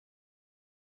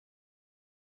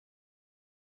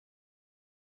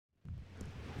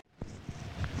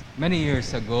many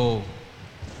years ago,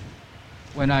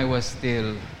 when I was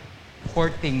still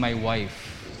courting my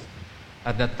wife.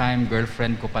 At that time,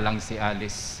 girlfriend ko pa lang si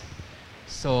Alice.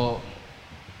 So,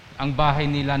 ang bahay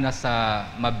nila nasa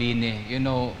Mabini, you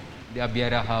know, the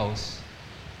Abiera house.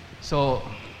 So,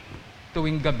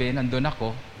 tuwing gabi, nandun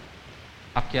ako,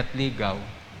 akyat ligaw.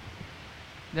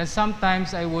 Then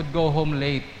sometimes I would go home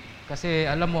late. Kasi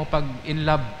alam mo, pag in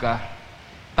love ka,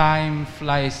 time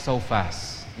flies so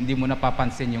fast. Hindi mo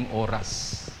napapansin yung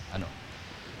oras.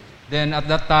 Then at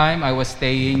that time, I was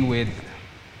staying with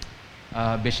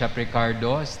Bishop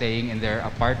Ricardo, staying in their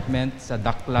apartment, sa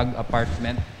Daklag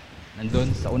apartment.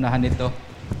 Nandun, sa unahan nito,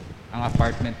 ang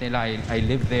apartment nila. I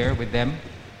live there with them.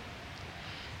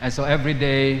 And so every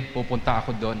day, pupunta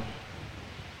ako doon.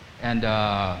 And,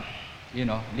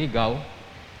 ligaw.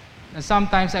 And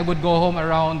sometimes I would go home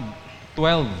around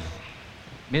 12,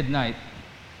 midnight.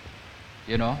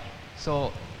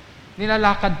 So,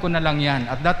 nilalakad ko na lang yan.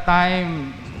 At that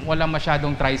time, wala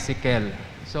masyadong tricycle.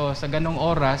 So, sa ganong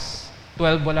oras,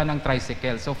 12 wala ng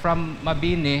tricycle. So, from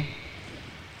Mabini,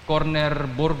 corner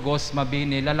Burgos,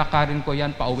 Mabini, lalakarin ko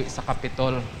yan pauwi sa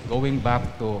Capitol, going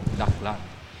back to Daklan.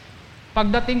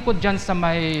 Pagdating ko dyan sa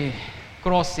may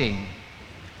crossing,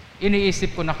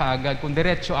 iniisip ko na kaagad, kung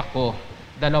diretso ako,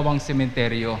 dalawang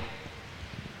sementeryo.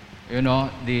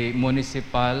 The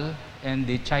municipal and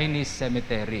the Chinese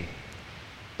cemetery.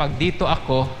 Pag dito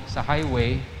ako sa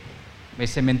highway, may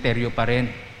sementeryo pa rin.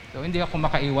 So, hindi ako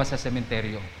makaiwas sa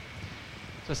sementeryo.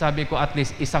 So, sabi ko, at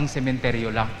least isang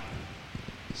sementeryo lang.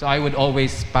 So, I would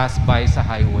always pass by sa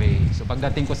highway. So,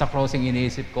 pagdating ko sa crossing,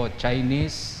 iniisip ko,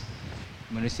 Chinese,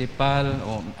 municipal,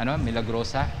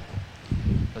 Milagrosa.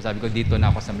 So, sabi ko, dito na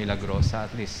ako sa Milagrosa.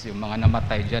 At least, yung mga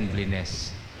namatay dyan,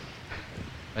 blines.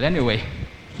 But anyway,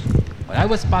 when I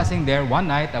was passing there, one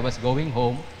night, I was going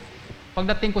home.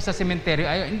 Pagdating ko sa sementeryo,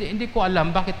 hindi ko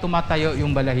alam bakit tumatayo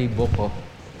yung balahibo ko.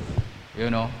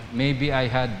 Maybe I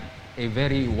had a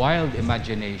very wild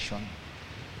imagination.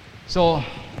 So,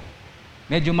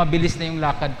 medyo mabilis na yung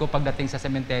lakad ko pagdating sa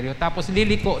sementeryo. Tapos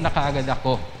liliko na kaagad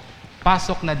ako.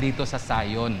 Pasok na dito sa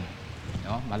Sayon.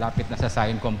 Malapit na sa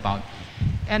Sayon compound.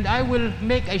 And I will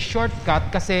make a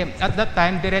shortcut kasi at that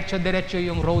time, diretso-diretso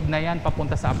yung road na yan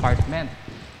papunta sa apartment.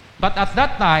 But at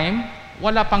that time,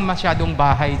 wala pang masyadong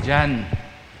bahay dyan.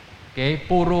 Okay?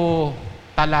 Puro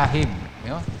talahib.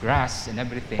 Grass and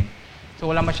everything.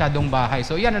 So, wala masyadong bahay.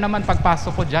 So, yan na naman,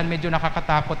 pagpasok ko dyan, medyo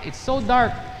nakakatakot. It's so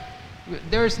dark.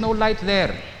 There's no light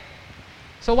there.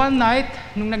 So, one night,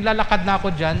 nung naglalakad na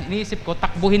ako dyan, iniisip ko,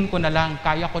 takbuhin ko na lang.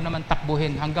 Kaya ko naman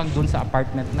takbuhin hanggang dun sa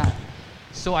apartment na.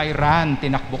 So, I ran.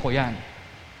 Tinakbo ko yan.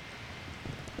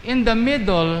 In the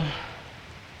middle,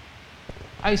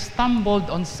 I stumbled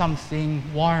on something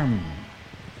warm.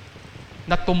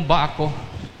 Natumba ako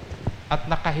at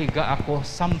nakahiga ako,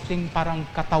 something parang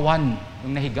katawan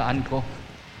yung nahigaan ko.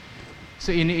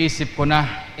 So iniisip ko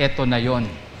na, eto na yon.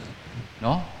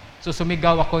 So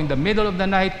sumigaw ako in the middle of the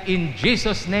night, in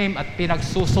Jesus' name, at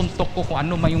pinagsusuntok ko kung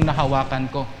ano man yung nahawakan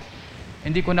ko.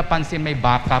 Hindi ko napansin may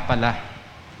baka pala.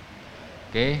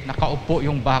 Okay? Nakaupo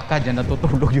yung baka, dyan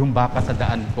natutulog yung baka sa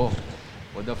daan ko.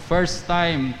 For the first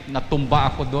time, natumba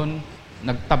ako doon,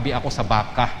 nagtabi ako sa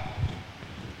baka.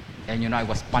 And I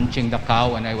was punching the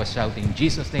cow and I was shouting,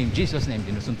 Jesus' name,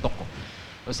 dinusuntok ko.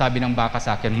 So sabi ng baka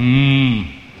sa akin,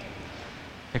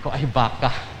 Eko, ay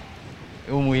baka.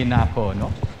 Umuwi na ako,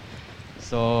 no?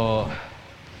 So,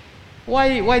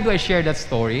 why do I share that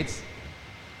story?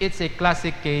 It's a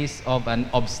classic case of an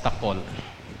obstacle.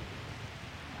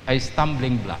 A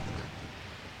stumbling block.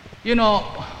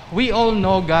 We all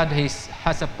know God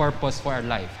has a purpose for our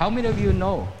life. How many of you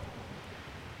know?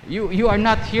 You are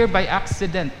not here by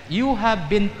accident. You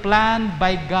have been planned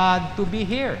by God to be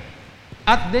here.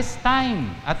 At this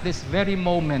time, at this very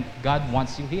moment, God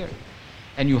wants you here.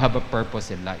 And you have a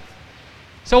purpose in life.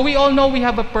 So we all know we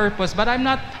have a purpose, but I'm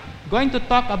not going to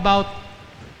talk about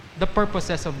the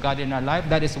purposes of God in our life.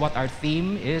 That is what our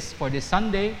theme is for this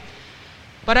Sunday.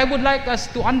 But I would like us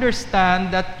to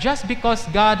understand that just because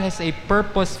God has a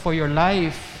purpose for your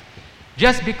life,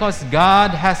 just because God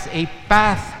has a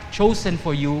path chosen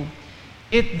for you,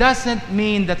 it doesn't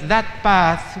mean that that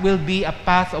path will be a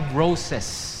path of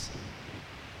roses.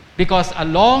 Because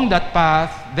along that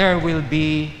path, there will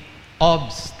be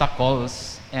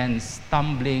obstacles and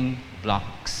stumbling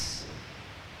blocks.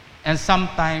 And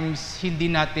sometimes, hindi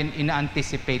natin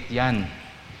ina-anticipate yan.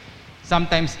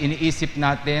 Sometimes, iniisip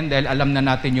natin, dahil alam na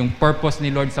natin yung purpose ni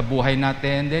Lord sa buhay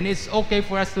natin, then it's okay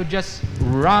for us to just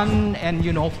run and,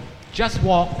 just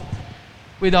walk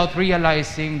without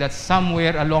realizing that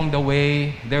somewhere along the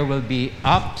way, there will be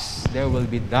ups, there will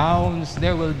be downs,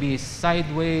 there will be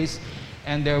sideways,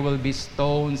 and there will be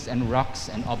stones and rocks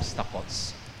and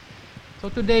obstacles. So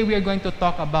today we are going to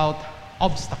talk about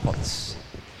obstacles.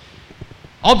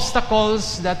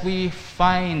 Obstacles that we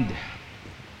find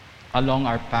along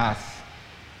our path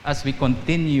as we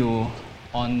continue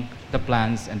on the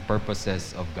plans and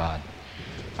purposes of God.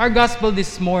 Our gospel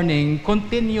this morning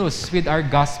continues with our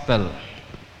gospel.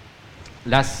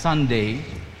 Last Sunday,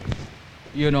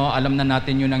 alam na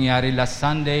natin yung nangyari last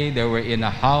Sunday. They were in a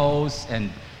house and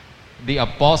the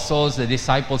apostles, the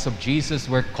disciples of Jesus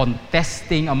were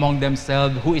contesting among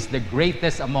themselves who is the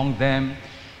greatest among them.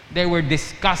 They were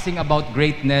discussing about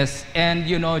greatness, and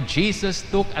Jesus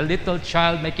took a little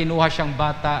child, may kinuha siyang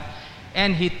bata,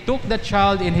 and he took the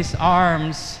child in his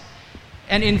arms,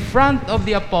 and in front of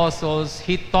the apostles,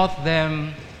 he taught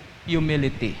them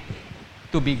humility.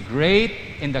 To be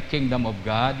great in the kingdom of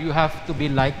God, you have to be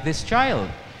like this child.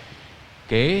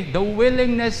 Okay? The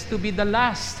willingness to be the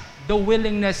last, the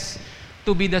willingness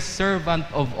to be the servant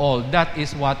of all. That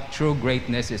is what true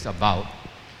greatness is about.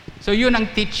 So yun ang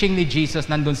teaching ni Jesus,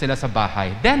 nandun sila sa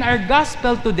bahay. Then our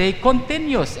gospel today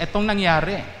continues. Etong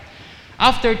nangyari.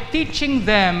 After teaching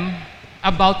them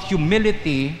about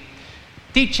humility,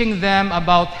 teaching them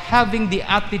about having the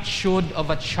attitude of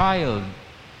a child,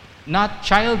 not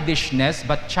childishness,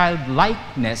 but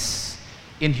childlikeness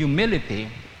in humility,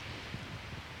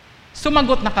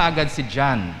 sumagot na kaagad si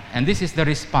John. And this is the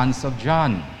response of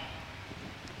John.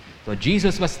 So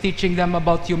Jesus was teaching them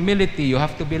about humility. You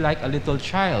have to be like a little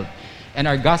child. And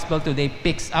our gospel today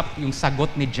picks up yung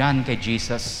sagot ni John kay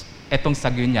Jesus. Etong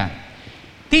sagot niya.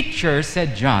 Teacher,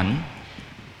 said John,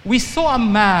 we saw a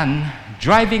man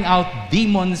driving out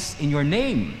demons in your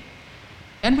name.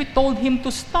 And we told him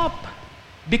to stop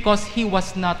because he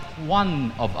was not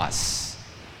one of us.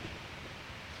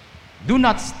 Do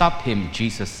not stop him,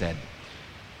 Jesus said.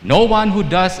 No one who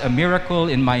does a miracle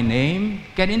in my name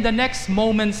can in the next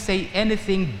moment say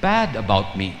anything bad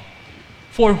about me.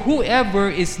 For whoever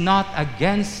is not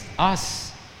against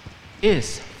us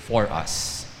is for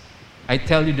us. I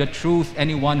tell you the truth,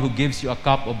 anyone who gives you a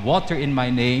cup of water in my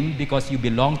name because you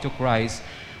belong to Christ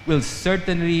will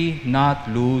certainly not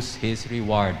lose his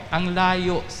reward. Ang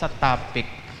layo sa topic.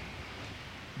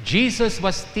 Jesus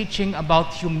was teaching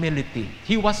about humility.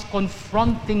 He was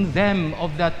confronting them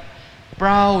of that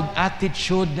proud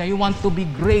attitude na you want to be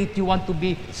great, you want to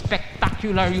be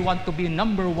spectacular, you want to be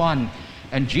number one.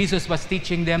 And Jesus was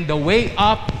teaching them the way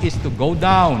up is to go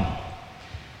down.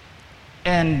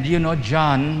 And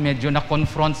John, medyo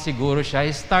na-confront siguro siya,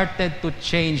 he started to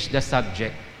change the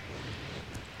subject.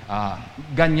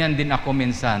 Ganyan din ako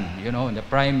minsan. The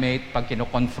primate, pag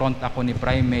kino-confront ako ni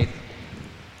primate,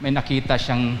 may nakita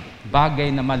siyang bagay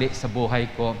na mali sa buhay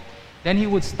ko. Then he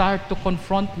would start to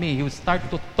confront me. He would start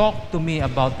to talk to me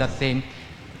about that thing.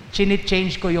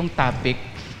 Chine-change ko yung topic.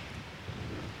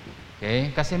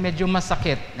 Okay? Kasi medyo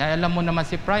masakit. Alam mo naman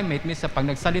si primate, minsan pag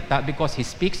nagsalita, because he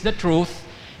speaks the truth,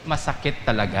 masakit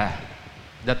talaga.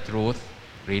 The truth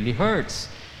really hurts.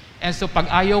 And so pag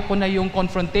ayaw ko na yung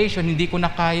confrontation, hindi ko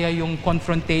na kaya yung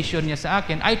confrontation niya sa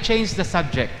akin, I change the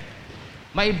subject.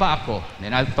 Maiba ako.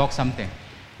 Then I'll talk something.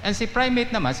 And si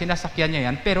primate naman, sinasakyan niya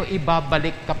yan, pero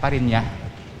ibabalik ka pa rin niya.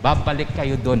 Babalik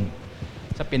kayo dun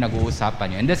sa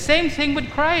pinag-uusapan niyo. And the same thing with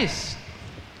Christ.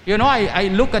 I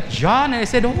look at John and I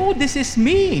said, oh, this is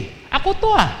me. Ako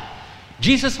to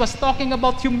Jesus was talking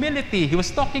about humility. He was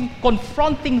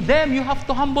confronting them. You have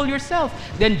to humble yourself.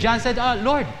 Then John said,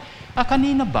 Lord,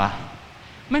 kanina ba,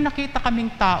 may nakita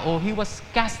kaming tao, he was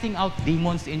casting out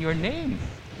demons in your name.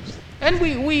 And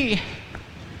we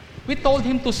told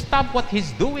him to stop what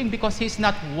he's doing because he's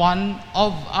not one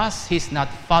of us. He's not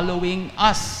following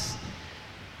us.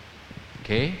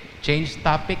 Okay? Change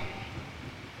topic.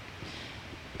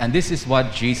 And this is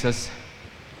what Jesus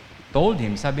told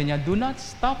him. Sabi niya, do not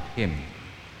stop him.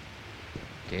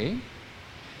 Okay?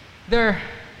 There are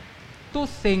two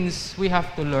things we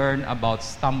have to learn about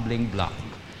stumbling block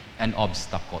and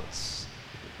obstacles.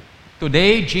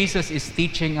 Today, Jesus is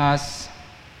teaching us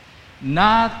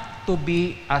not to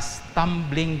be a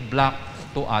stumbling block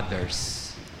to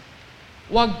others.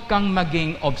 Huwag kang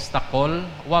maging obstacle,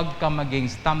 huwag kang maging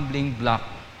stumbling block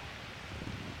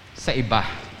sa iba.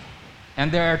 And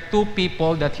there are two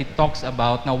people that he talks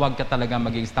about na huwag ka talaga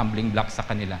maging stumbling block sa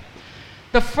kanila.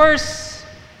 The first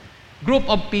group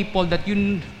of people that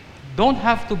you don't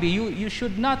have to be, you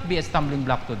should not be a stumbling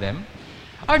block to them,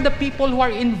 are the people who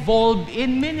are involved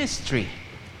in ministry.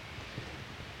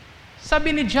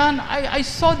 Sabi ni John, I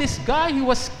saw this guy, he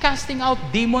was casting out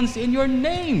demons in your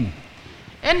name.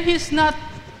 And he's not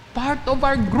part of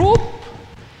our group.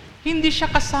 Hindi siya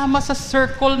kasama sa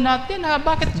circle natin.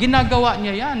 Bakit ginagawa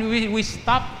niya yan? We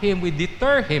stop him, we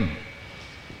deter him.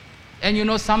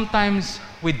 And sometimes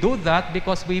we do that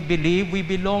because we believe we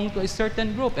belong to a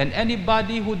certain group. And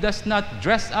anybody who does not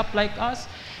dress up like us,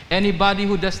 anybody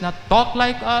who does not talk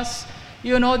like us,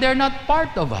 they're not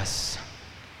part of us.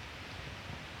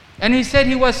 And he said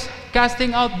he was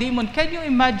casting out demons. Can you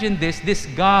imagine this? This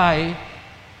guy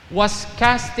was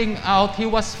casting out, he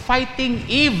was fighting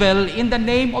evil in the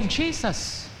name of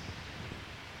Jesus.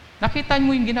 Nakita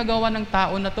mo yung ginagawa ng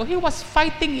tao na to? He was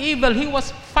fighting evil. He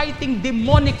was fighting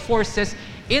demonic forces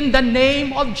in the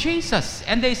name of Jesus.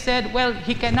 And they said, well,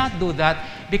 he cannot do that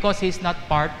because he's not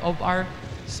part of our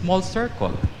small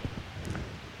circle.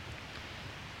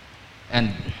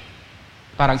 And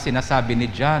parang sinasabi ni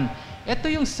John, ito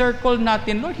yung circle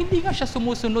natin, Lord, hindi nga siya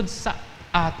sumusunod sa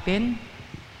atin.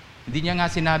 Hindi niya nga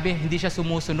sinabi, hindi siya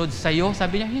sumusunod sa iyo.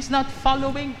 Sabi niya, he's not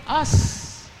following us.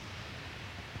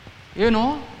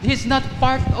 He's not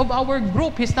part of our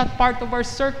group. He's not part of our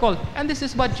circle. And this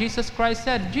is what Jesus Christ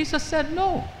said. Jesus said,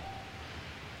 no.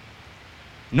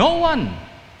 No one.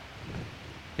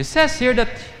 It says here that,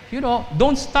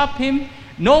 don't stop him.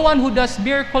 No one who does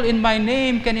miracle in my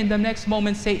name can in the next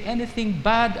moment say anything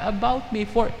bad about me.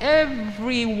 For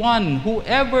everyone,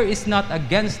 whoever is not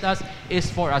against us,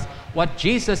 is for us. What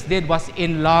Jesus did was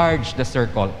enlarge the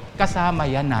circle.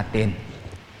 Kasama yan natin.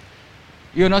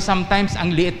 Sometimes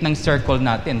ang liit ng circle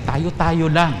natin, tayo-tayo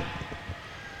lang.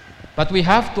 But we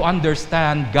have to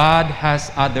understand God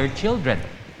has other children.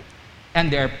 And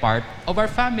they're part of our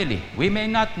family. We may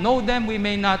not know them, we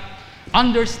may not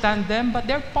understand them, but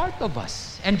they're part of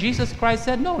us. And Jesus Christ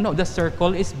said, no, the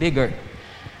circle is bigger.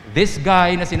 This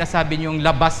guy na sinasabi niyong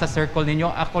labas sa circle ninyo,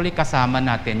 actually kasama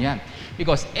natin yan.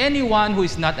 Because anyone who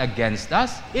is not against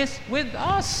us is with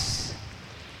us.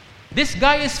 This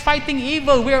guy is fighting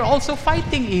evil. We are also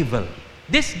fighting evil.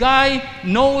 This guy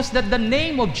knows that the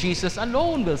name of Jesus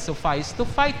alone will suffice to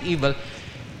fight evil.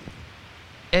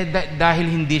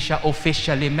 Dahil hindi siya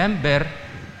officially member,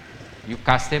 you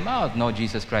cast him out. No,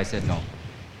 Jesus Christ said, no.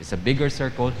 It's a bigger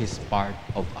circle. He's part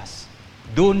of us.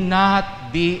 Do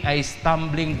not be a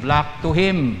stumbling block to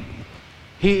him.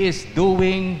 He is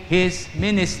doing his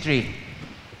ministry.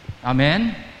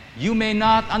 Amen? You may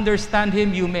not understand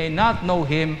him, you may not know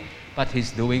him, but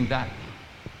he's doing that.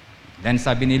 Then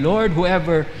sabi ni Lord,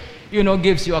 whoever,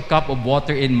 gives you a cup of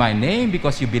water in my name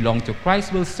because you belong to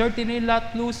Christ will certainly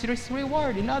not lose his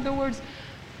reward. In other words,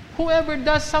 whoever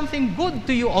does something good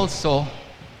to you also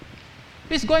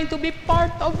is going to be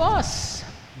part of us.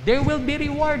 They will be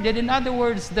rewarded. In other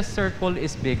words, the circle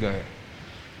is bigger.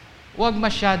 Huwag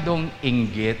masyadong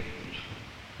inggit.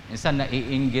 Minsan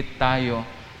naiinggit tayo.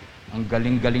 Ang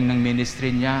galing-galing ng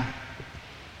ministry niya.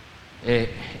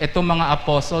 Itong mga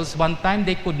apostles, one time,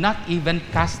 they could not even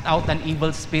cast out an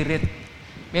evil spirit.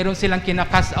 Meron silang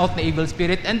kinakast out na evil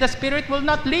spirit, and the spirit will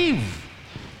not leave.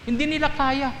 Hindi nila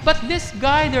kaya. But this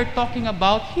guy they're talking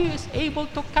about, he is able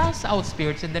to cast out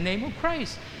spirits in the name of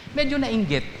Christ. Medyo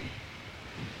nainggit.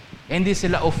 Hindi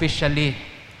sila officially,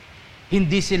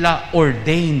 hindi sila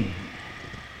ordained.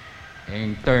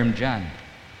 Yung term dyan.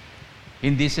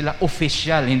 Hindi sila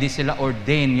official, hindi sila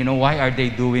ordained. Why are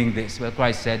they doing this? Well,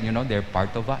 Christ said, they're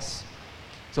part of us.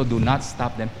 So do not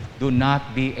stop them. Do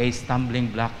not be a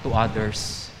stumbling block to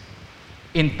others.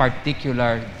 In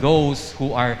particular, those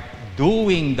who are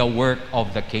doing the work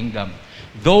of the kingdom.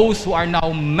 Those who are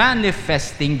now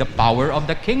manifesting the power of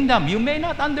the kingdom. You may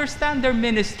not understand their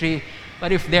ministry,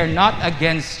 but if they're not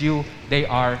against you, they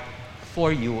are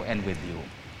for you and with you.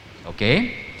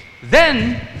 Okay?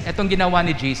 Then, etong ginawa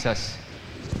ni Jesus,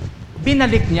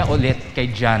 binalik niya ulit kay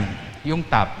John yung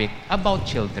topic about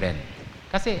children.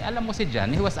 Kasi alam mo si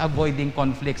John, he was avoiding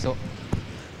conflict. So,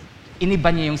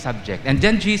 iniba niya yung subject. And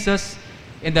then Jesus,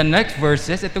 in the next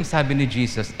verses, itong sabi ni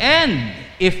Jesus, and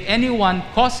if anyone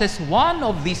causes one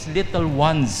of these little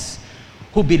ones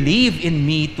who believe in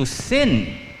me to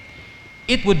sin,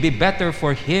 it would be better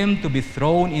for him to be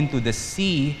thrown into the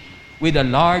sea with a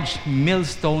large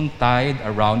millstone tied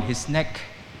around his neck.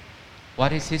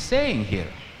 What is he saying here?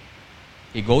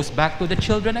 He goes back to the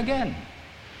children again.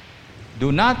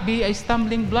 Do not be a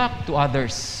stumbling block to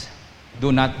others.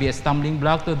 Do not be a stumbling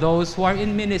block to those who are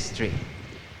in ministry.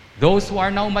 Those who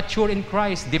are now mature in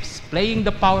Christ, displaying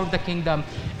the power of the kingdom.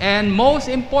 And most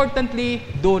importantly,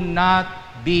 do not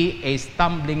be a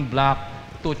stumbling block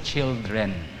to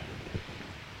children.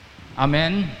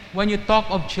 Amen? When you talk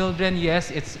of children,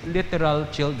 yes, it's literal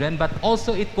children, but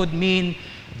also it could mean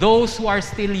those who are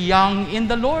still young in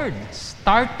the Lord,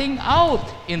 starting out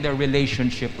in their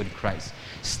relationship with Christ,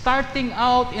 starting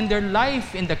out in their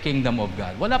life in the kingdom of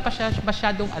God. Wala pa siya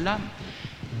masyadong alam.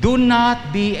 Do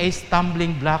not be a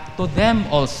stumbling block to them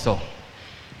also.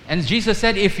 And Jesus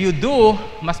said, if you do,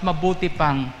 mas mabuti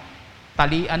pang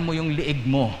talian mo yung liig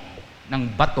mo ng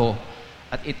bato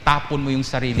at itapon mo yung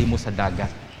sarili mo sa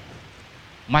dagat.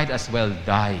 Might as well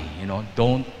die,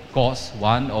 Don't cause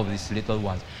one of these little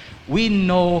ones. We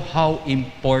know how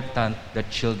important the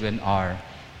children are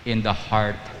in the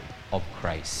heart of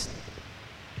Christ.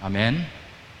 Amen?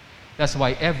 That's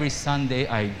why every Sunday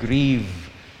I grieve.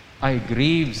 I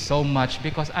grieve so much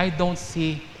because I don't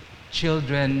see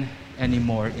children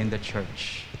anymore in the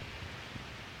church.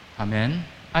 Amen?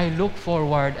 I look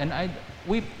forward and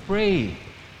we pray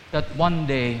that one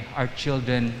day our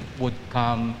children would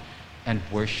come and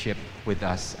worship with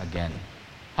us again.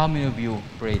 How many of you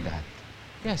pray that?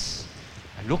 Yes.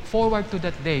 I look forward to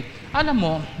that day. Alam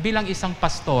mo, bilang isang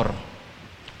pastor,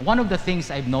 one of the things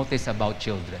I've noticed about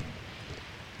children,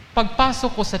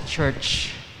 pagpasok ko sa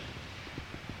church,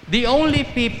 the only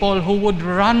people who would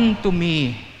run to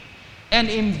me and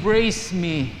embrace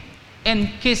me and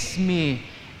kiss me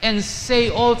and say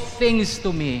all things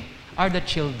to me are the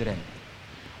children.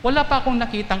 Wala pa akong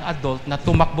nakitang adult na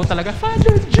tumakbo talaga,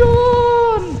 Father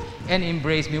John! And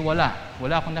embrace me. Wala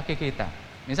akong nakikita.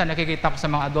 Minsan nakikita ko sa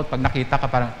mga adult, pag nakita ka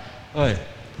parang, Oy.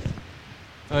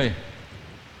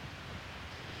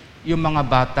 Yung mga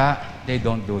bata, they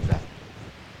don't do that.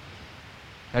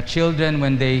 The children,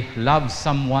 when they love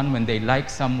someone, when they like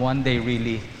someone, they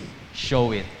really show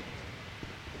it.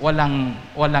 Walang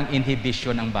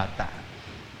inhibition ang bata.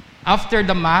 After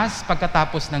the Mass,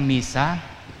 pagkatapos ng misa,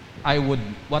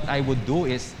 what I would do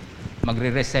is,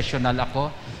 magre-recessional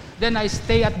ako, then I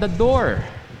stay at the door.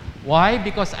 Why?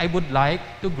 Because I would like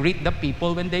to greet the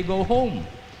people when they go home.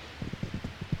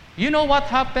 You know what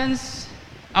happens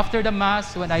after the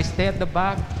Mass when I stay at the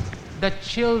back? The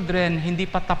children, hindi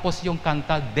pa tapos yung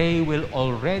kanta, they will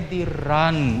already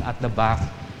run at the back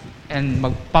and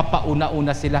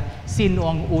magpapauna-una sila. Sino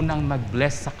ang unang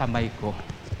mag-bless sa kamay ko?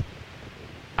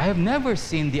 I have never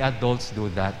seen the adults do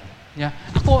that. Yeah.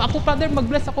 Ako Father,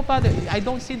 mag-bless ako, Father. I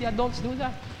don't see the adults do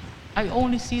that. I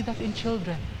only see that in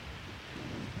children.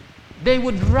 They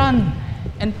would run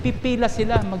and pipila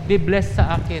sila, magbe-bless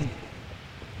sa akin.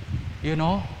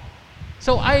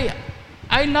 So I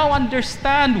now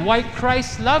understand why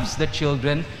Christ loves the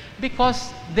children,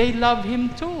 because they love Him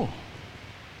too.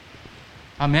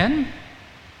 Amen?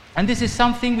 And this is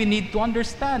something we need to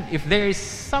understand. If there is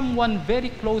someone very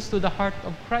close to the heart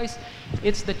of Christ,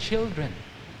 it's the children.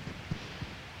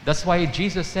 That's why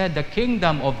Jesus said, the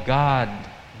kingdom of God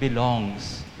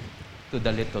belongs to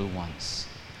the little ones.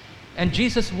 And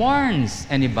Jesus warns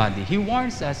anybody. He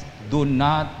warns us, do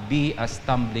not be a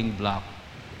stumbling block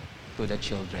to the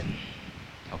children.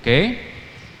 Okay?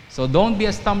 So don't be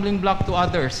a stumbling block to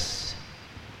others.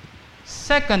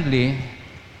 Secondly,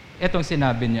 itong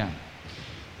sinabi niya,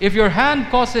 if your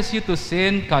hand causes you to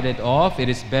sin, cut it off. It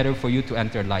is better for you to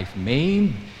enter life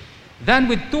maimed than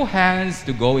with two hands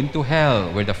to go into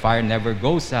hell, where the fire never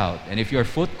goes out. And if your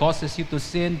foot causes you to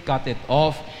sin, cut it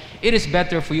off. It is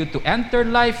better for you to enter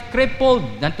life crippled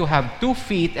than to have 2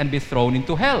 feet and be thrown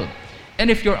into hell.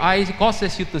 And if your eye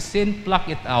causes you to sin, pluck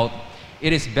it out.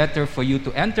 It is better for you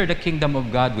to enter the kingdom of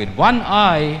God with 1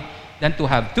 eye than to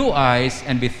have 2 eyes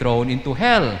and be thrown into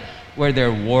hell, where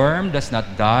their worm does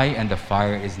not die and the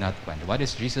fire is not quenched. What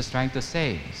is Jesus trying to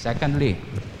say? Secondly,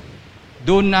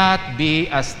 do not be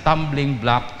a stumbling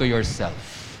block to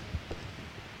yourself.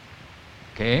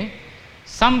 Okay?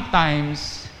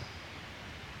 Sometimes,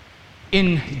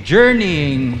 in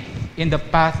journeying in the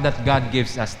path that God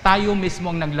gives us, tayo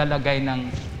mismo ang naglalagay ng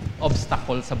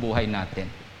obstacle sa buhay natin.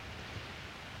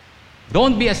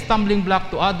 Don't be a stumbling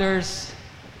block to others,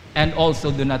 and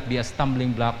also do not be a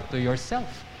stumbling block to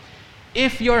yourself.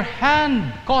 If your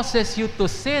hand causes you to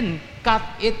sin, cut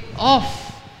it off.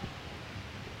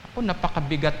 Ako,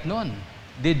 napakabigat nun.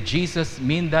 Did Jesus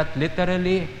mean that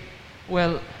literally?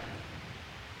 Well,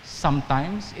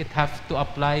 sometimes it has to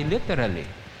apply literally.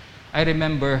 I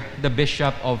remember the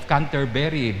Bishop of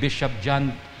Canterbury, Bishop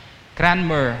John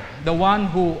Cranmer, the one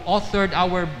who authored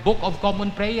our Book of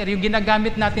Common Prayer. Yung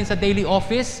ginagamit natin sa daily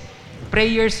office,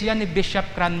 prayers yan ni Bishop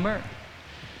Cranmer.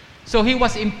 So he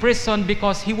was imprisoned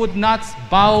because he would not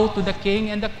bow to the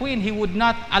king and the queen. He would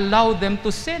not allow them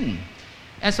to sin.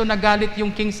 And so nagalit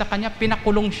yung king sa kanya,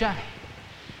 pinakulong siya.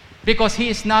 Because he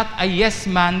is not a yes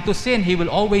man to sin. He will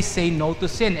always say no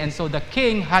to sin. And so the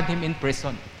king had him in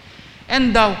prison.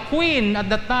 And the queen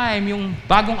at the time, yung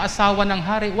bagong asawa ng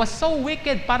hari, was so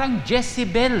wicked, parang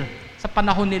Jezebel sa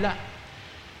panahon nila.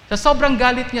 Sa sobrang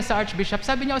galit niya sa archbishop,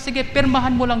 sabi niya, sige,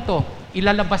 pirmahan mo lang to,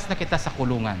 ilalabas na kita sa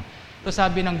kulungan. So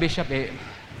sabi ng bishop,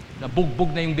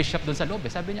 nabugbog na yung bishop doon sa loob.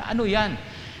 Sabi niya, ano yan?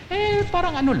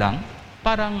 Parang ano lang,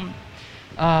 parang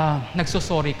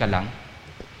nagsosorry ka lang.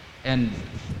 And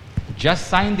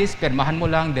Just sign this, permahan mo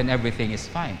lang, then everything is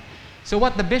fine. So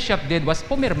what the bishop did was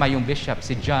pumirma yung bishop,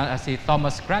 si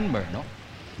Thomas Cranmer, no?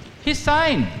 He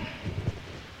signed.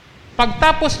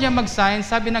 Pagtapos niya mag-sign,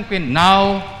 sabi ng Queen,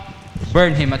 now,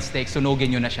 burn him at stake,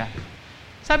 sunugin niyo na siya.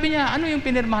 Sabi niya, ano yung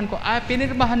pinirmahan ko?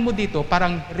 Pinirmahan mo dito,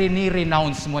 parang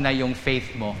renounce mo na yung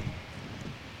faith mo.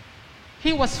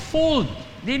 He was fooled.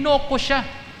 Dinoko siya.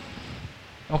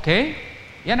 Okay?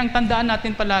 Yan ang tandaan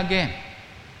natin palagi.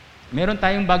 Meron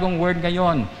tayong bagong word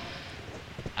ngayon.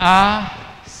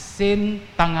 Asintangatik.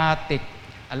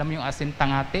 Alam mo yung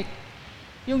asintangatik?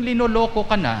 Yung linoloko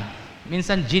ka na,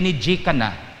 minsan giniji ka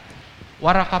na,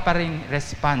 wala ka pa ring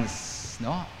response.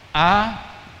 No?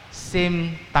 Asintangatik.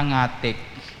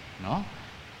 No?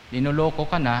 Linoloko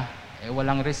ka na,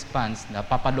 walang response,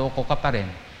 napapaloko ka pa rin.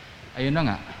 Ayun na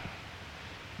nga.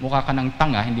 Mukha ka ng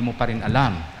tanga, hindi mo pa rin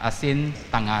alam.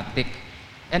 Asintangatik.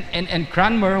 And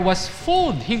Cranmer was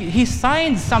fooled. He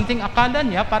signed something, akala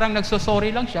niya, parang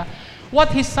nagsosorry lang siya. What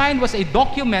he signed was a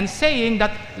document saying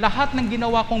that lahat ng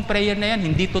ginawa kong prayer na yan,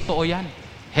 hindi totoo yan.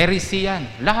 Heresy yan.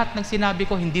 Lahat ng sinabi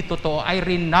ko, hindi totoo. I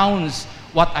renounce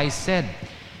what I said.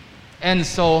 And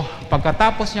so,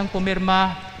 pagkatapos niyang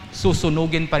pumirma,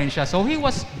 susunugin pa rin siya. So he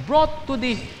was brought to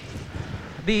the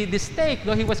stake.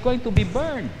 No? He was going to be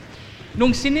burned.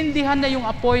 Nung sinindihan na yung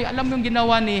apoy, alam mo yung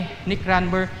ginawa ni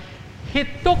Cranmer? He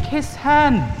took his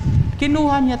hand.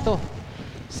 Kinuha niya to.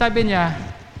 Sabi niya,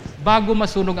 bago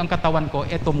masunog ang katawan ko,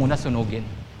 eto muna sunugin.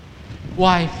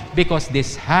 Why? Because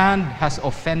this hand has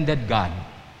offended God.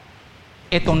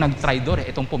 Etong nagtraidor,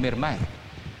 etong pumirma.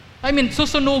 I mean,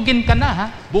 susunugin ka na, ha?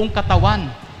 Buong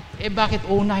katawan. Bakit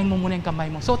unahin mo muna yung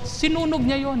kamay mo? So, sinunog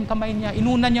niya yon, kamay niya.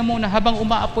 Inuna niya muna habang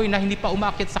umaapoy na hindi pa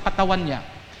umakit sa katawan niya.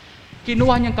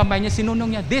 Kinuha niyang kamay niya, sinunog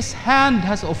niya, this hand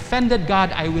has offended God.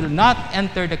 I will not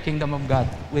enter the kingdom of God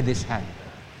with this hand.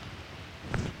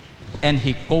 And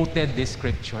he quoted this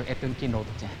scripture. Ito yung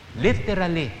kinote niya.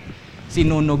 Literally,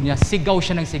 sinunog niya. Sigaw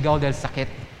siya ng sigaw dahil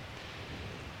sakit.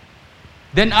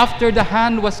 Then after the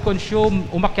hand was consumed,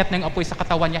 umakyat na yung apoy sa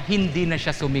katawan niya, hindi na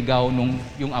siya sumigaw nung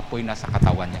yung apoy na sa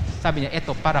katawan niya. Sabi niya,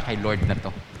 eto, para kay Lord na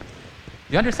to. Do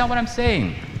you understand what I'm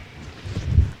saying?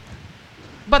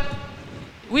 But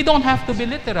we don't have to be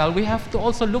literal. We have to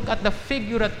also look at the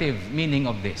figurative meaning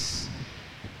of this.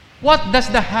 What does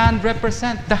the hand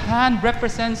represent? The hand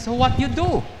represents what you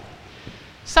do.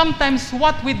 Sometimes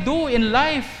what we do in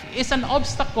life is an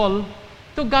obstacle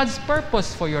to God's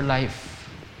purpose for your life.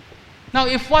 Now,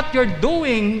 if what you're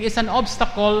doing is an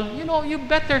obstacle, you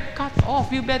better cut off.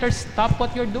 You better stop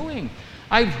what you're doing.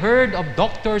 I've heard of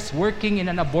doctors working in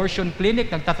an abortion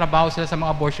clinic. Nagtatrabaho sila sa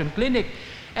mga abortion clinic.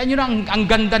 And ang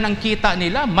ganda ng kita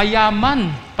nila,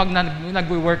 mayaman pag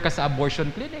nag-work ka sa abortion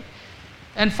clinic.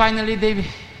 And finally,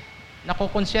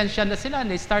 nakokonsensya na sila.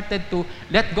 They started to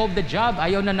let go of the job.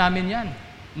 Ayaw na namin yan.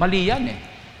 Mali yan eh.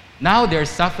 Now, they're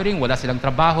suffering. Wala silang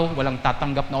trabaho. Walang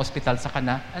tatanggap na ospital sa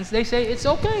kana. And they say, it's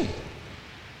okay.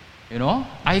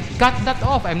 I cut that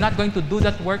off. I'm not going to do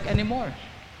that work anymore.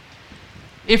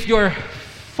 If your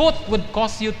foot would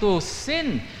cause you to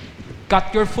sin,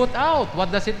 cut your foot out.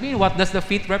 What does it mean? What does the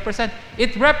feet represent?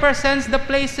 It represents the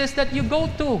places that you go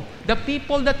to, the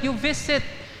people that you visit,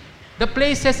 the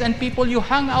places and people you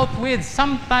hang out with.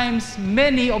 Sometimes,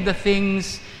 many of the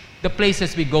things, the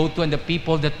places we go to and the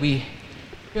people that we,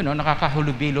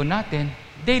 nakakahulubilo natin,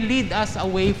 they lead us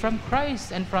away from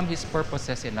Christ and from His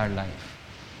purposes in our life.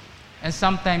 And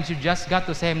sometimes you just got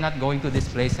to say, I'm not going to this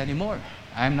place anymore.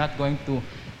 I'm not going to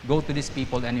go to these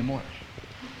people anymore.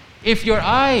 If your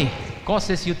eye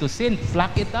causes you to sin,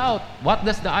 pluck it out. What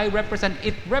does the eye represent?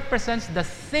 It represents the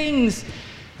things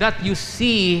that you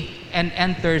see and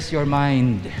enters your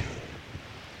mind.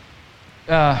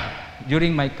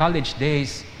 During my college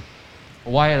days,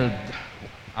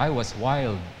 I was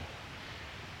wild.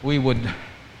 Wala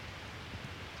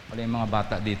yung mga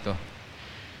bata dito.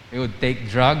 We would take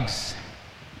drugs,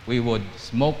 we would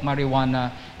smoke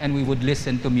marijuana, and we would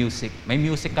listen to music. May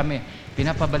music kami.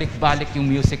 Pinapabalik-balik yung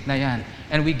music na yan.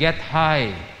 And we get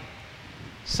high.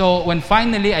 So when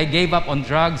finally I gave up on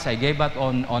drugs, I gave up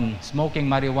on smoking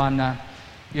marijuana,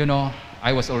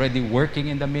 I was already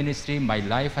working in the ministry, my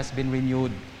life has been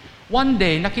renewed. One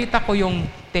day, nakita ko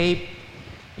yung tape,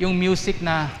 yung music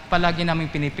na palagi namin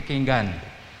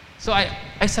pinipikinggan. So I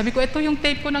sabi ko, ito yung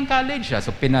tape ko ng college. So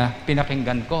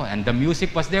pinakinggan ko. And the music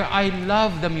was there. I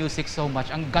love the music so much.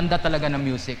 Ang ganda talaga ng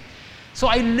music. So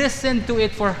I listened to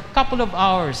it for a couple of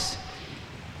hours.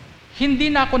 Hindi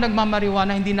na ako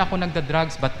nagmamariwana, hindi na ako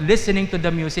nagda-drugs, but listening to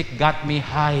the music got me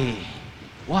high.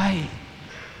 Why?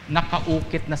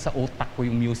 Nakaukit na sa utak ko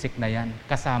yung music na yan,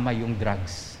 kasama yung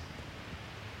drugs.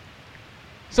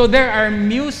 So there are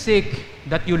music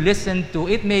that you listen to,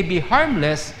 it may be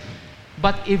harmless,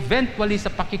 but eventually sa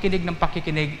pakikinig ng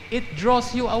pakikinig, it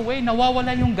draws you away.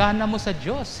 Nawawala yung gana mo sa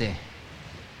Diyos eh.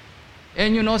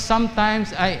 And you know,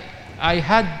 sometimes I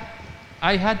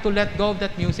had to let go of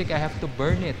that music. I have to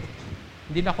burn it.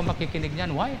 Hindi na ako makikinig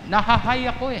niyan. Why? Nahahay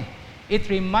ako eh.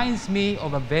 It reminds me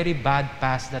of a very bad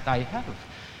past that I have.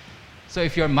 So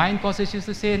if your mind causes you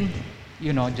to sin,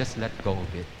 you know, just let go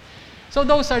of it. So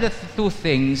those are the two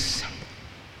things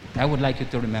I would like you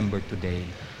to remember today.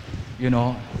 You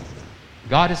know,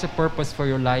 God has a purpose for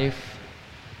your life,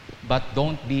 but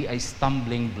don't be a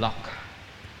stumbling block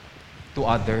to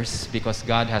others, because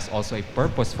God has also a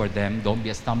purpose for them. Don't be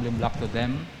a stumbling block to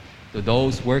them, to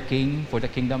those working for the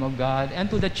kingdom of God, and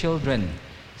to the children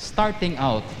starting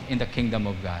out in the kingdom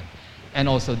of God. And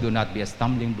also do not be a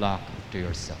stumbling block to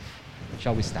yourself.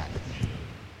 Shall we stand?